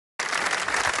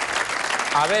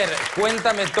A ver,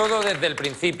 cuéntame todo desde el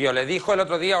principio. Le dijo el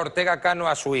otro día Ortega Cano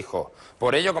a su hijo.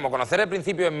 Por ello, como conocer el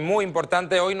principio es muy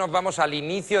importante, hoy nos vamos al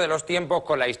inicio de los tiempos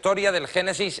con la historia del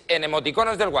Génesis en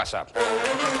emoticonos del WhatsApp.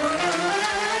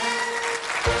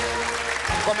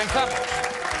 Comenzamos.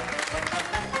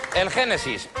 El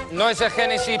Génesis. No es el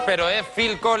Génesis, pero es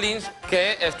Phil Collins,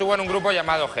 que estuvo en un grupo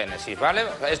llamado Génesis, ¿vale?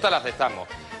 Esto lo aceptamos.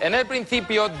 En el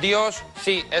principio, Dios,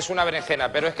 sí, es una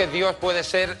berenjena, pero es que Dios puede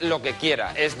ser lo que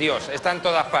quiera. Es Dios, está en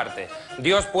todas partes.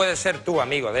 Dios puede ser tu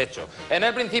amigo, de hecho. En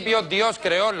el principio, Dios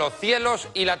creó los cielos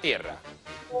y la tierra.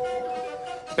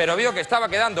 Pero vio que estaba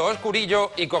quedando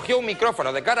oscurillo y cogió un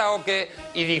micrófono de karaoke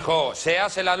y dijo,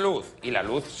 séase la luz. Y la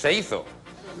luz se hizo.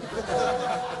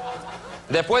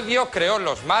 Después Dios creó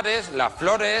los mares, las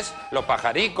flores, los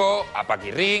pajaricos, a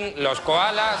Paquirrín, los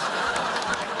koalas.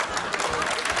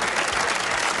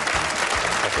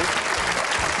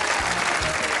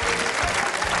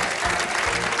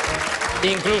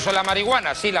 Incluso la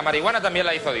marihuana, sí, la marihuana también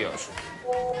la hizo Dios.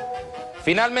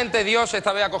 Finalmente Dios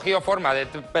esta vez ha cogido forma de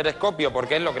periscopio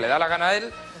porque es lo que le da la gana a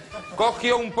él.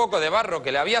 Cogió un poco de barro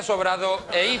que le había sobrado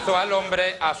e hizo al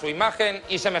hombre a su imagen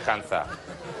y semejanza.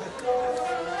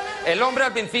 El hombre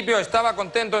al principio estaba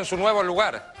contento en su nuevo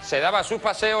lugar. Se daba sus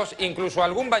paseos, incluso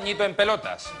algún bañito en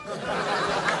pelotas.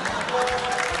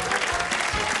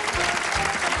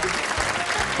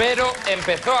 Pero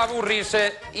empezó a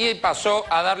aburrirse y pasó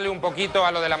a darle un poquito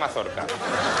a lo de la mazorca.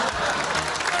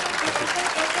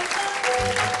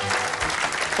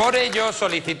 Por ello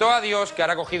solicitó a Dios, que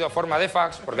ahora ha cogido forma de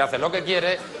fax, porque hace lo que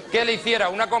quiere, que le hiciera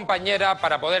una compañera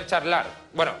para poder charlar.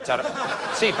 Bueno,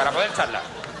 sí, para poder charlar.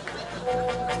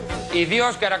 Y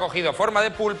Dios, que ahora ha cogido forma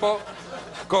de pulpo,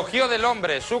 cogió del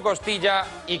hombre su costilla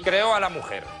y creó a la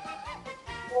mujer.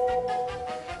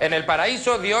 En el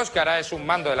paraíso, Dios, que ahora es un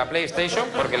mando de la PlayStation,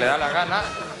 porque le da la gana,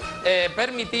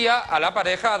 permitía a la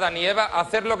pareja, Adán y Eva,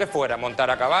 hacer lo que fuera, montar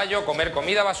a caballo, comer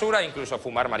comida basura e incluso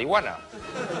fumar marihuana.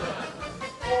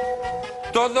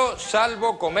 Todo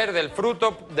salvo comer del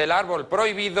fruto del árbol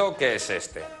prohibido, que es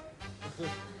este.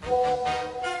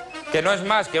 Que no es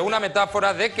más que una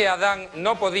metáfora de que Adán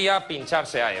no podía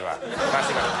pincharse a Eva,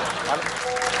 básicamente, ¿vale?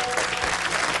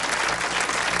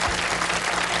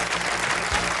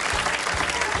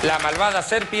 La malvada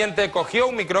serpiente cogió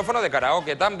un micrófono de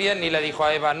karaoke también y le dijo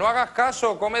a Eva, no hagas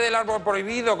caso, come del árbol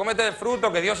prohibido, cómete del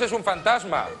fruto, que Dios es un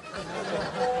fantasma.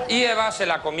 Y Eva se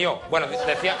la comió. Bueno,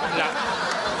 decía,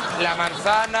 la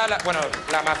manzana, bueno,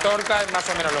 la mazorca es más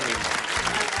o menos lo mismo.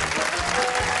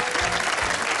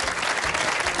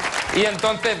 Y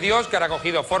entonces Dios, que ahora ha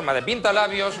cogido forma de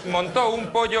pintalabios, montó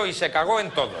un pollo y se cagó en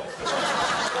todo.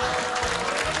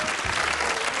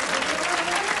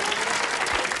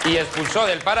 Y expulsó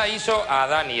del paraíso a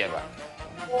Adán y Eva.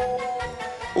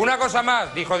 Una cosa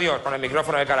más, dijo Dios con el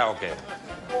micrófono de karaoke.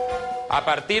 A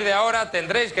partir de ahora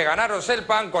tendréis que ganaros el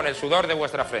pan con el sudor de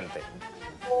vuestra frente.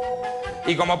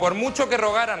 Y como por mucho que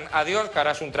rogaran a Dios, que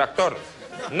ahora es un tractor,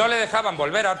 no le dejaban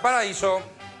volver al paraíso,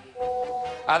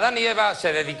 Adán y Eva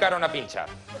se dedicaron a pinchar.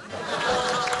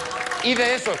 Y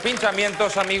de esos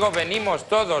pinchamientos, amigos, venimos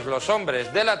todos los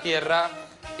hombres de la tierra,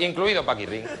 incluido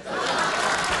Paquirrín.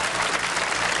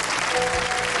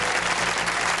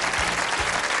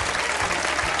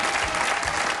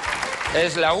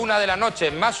 Es la 1 de la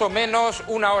noche, más o menos,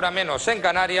 1 hora menos en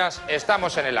Canarias,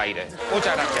 estamos en el aire.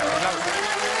 Muchas gracias.